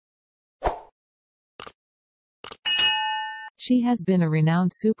She has been a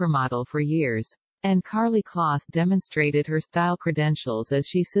renowned supermodel for years. And Karlie Kloss demonstrated her style credentials as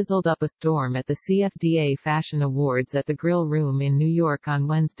she sizzled up a storm at the CFDA Fashion Awards at the Grill Room in New York on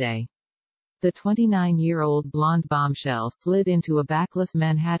Wednesday. The 29-year-old blonde bombshell slid into a backless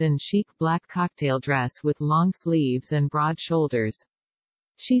Manhattan chic black cocktail dress with long sleeves and broad shoulders.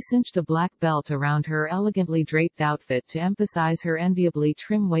 She cinched a black belt around her elegantly draped outfit to emphasize her enviably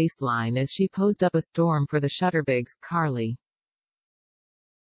trim waistline as she posed up a storm for the Shutterbugs. Karlie,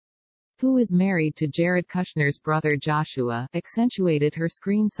 who is married to Jared Kushner's brother Joshua, accentuated her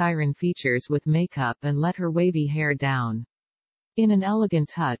screen siren features with makeup and let her wavy hair down. In an elegant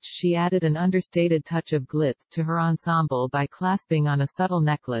touch, she added an understated touch of glitz to her ensemble by clasping on a subtle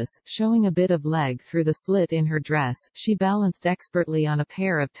necklace, showing a bit of leg through the slit in her dress. She balanced expertly on a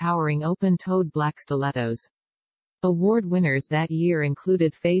pair of towering open-toed black stilettos. Award winners that year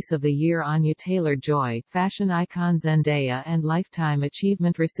included Face of the Year Anya Taylor-Joy, fashion icon Zendaya, and Lifetime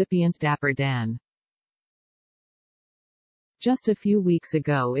Achievement recipient Dapper Dan. Just a few weeks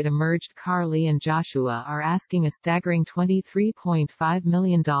ago it emerged Karlie and Joshua are asking a staggering $23.5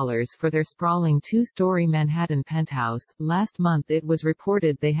 million for their sprawling two-story Manhattan penthouse. Last month it was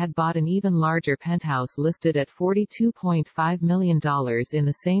reported they had bought an even larger penthouse listed at $42.5 million in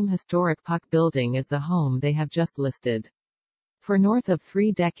the same historic Puck building as the home they have just listed. For north of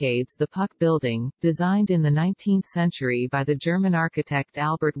 3 decades the Puck building, designed in the 19th century by the German architect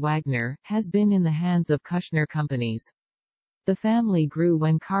Albert Wagner, has been in the hands of Kushner companies. The family grew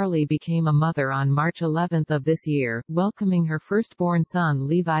when Karlie became a mother on March 11 of this year, welcoming her firstborn son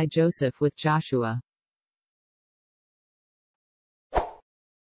Levi Joseph with Joshua.